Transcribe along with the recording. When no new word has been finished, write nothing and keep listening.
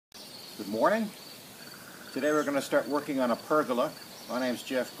Good morning. Today we're going to start working on a pergola. My name's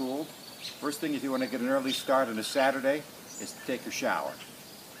Jeff Gould. First thing you do when you get an early start on a Saturday is to take your shower.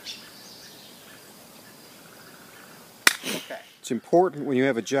 Okay. It's important when you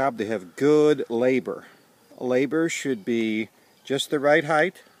have a job to have good labor. Labor should be just the right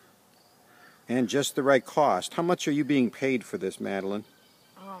height and just the right cost. How much are you being paid for this, Madeline?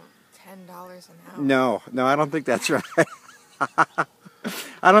 $10 an hour. No, I don't think that's right.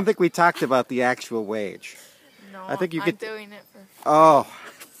 I don't think we talked about the actual wage. No, I think you I'm doing it for free. Oh,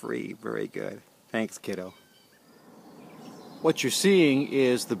 free. Very good. Thanks, kiddo. What you're seeing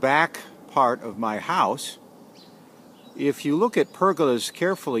is the back part of my house. If you look at pergolas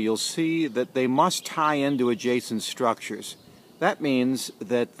carefully, you'll see that they must tie into adjacent structures. That means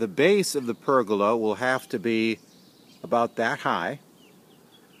that the base of the pergola will have to be about that high.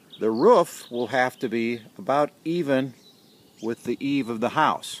 The roof will have to be about even with the eave of the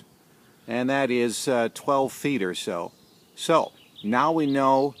house, and that is 12 feet or so. So now we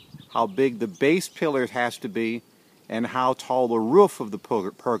know how big the base pillar has to be and how tall the roof of the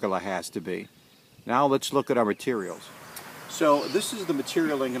pergola has to be. Now let's look at our materials. So this is the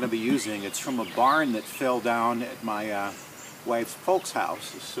material I'm going to be using. It's from a barn that fell down at my wife's folks'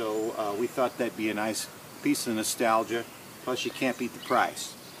 house, so we thought that'd be a nice piece of nostalgia, plus you can't beat the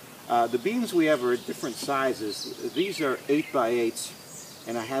price. The beams we have are different sizes. These are 8x8s,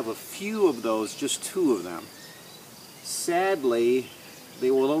 and I have a few of those, just 2 of them. Sadly,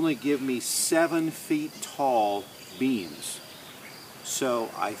 they will only give me 7 feet tall beams. So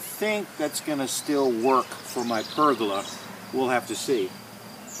I think that's going to still work for my pergola. We'll have to see.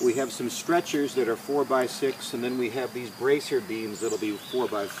 We have some stretchers that are 4x6, and then we have these bracer beams that'll be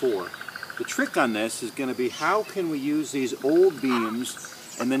 4x4. The trick on this is going to be how can we use these old beams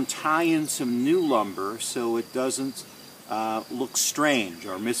and then tie in some new lumber so it doesn't look strange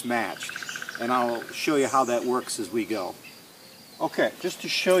or mismatched. And I'll show you how that works as we go. Okay, just to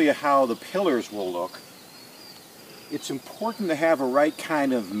show you how the pillars will look, it's important to have a right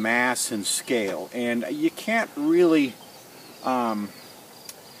kind of mass and scale. And you can't really, the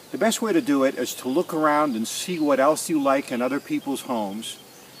best way to do it is to look around and see what else you like in other people's homes,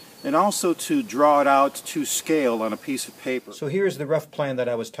 and also to draw it out to scale on a piece of paper. So here's the rough plan that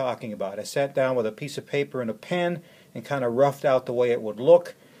I was talking about. I sat down with a piece of paper and a pen and kind of roughed out the way it would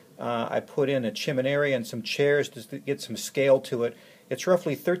look. I put in a chimenea and some chairs to get some scale to it. It's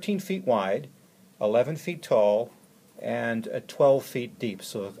roughly 13 feet wide, 11 feet tall, and 12 feet deep,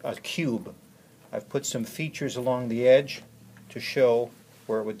 so a cube. I've put some features along the edge to show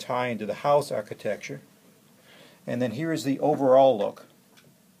where it would tie into the house architecture. And then here is the overall look.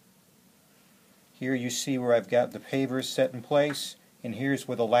 Here you see where I've got the pavers set in place, and here's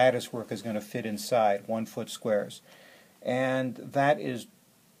where the lattice work is going to fit inside, 1-foot squares. And that is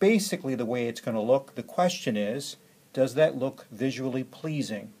basically the way it's going to look. The question is, does that look visually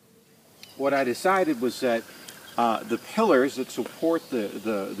pleasing? What I decided was that the pillars that support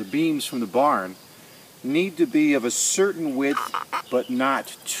the beams from the barn need to be of a certain width, but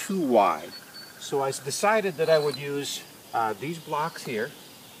not too wide. So I decided that I would use these blocks here.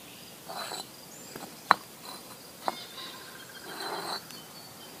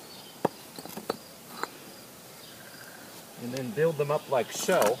 And then build them up like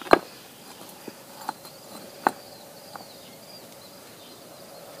so.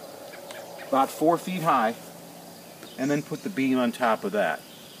 About 4 feet high, and then put the beam on top of that.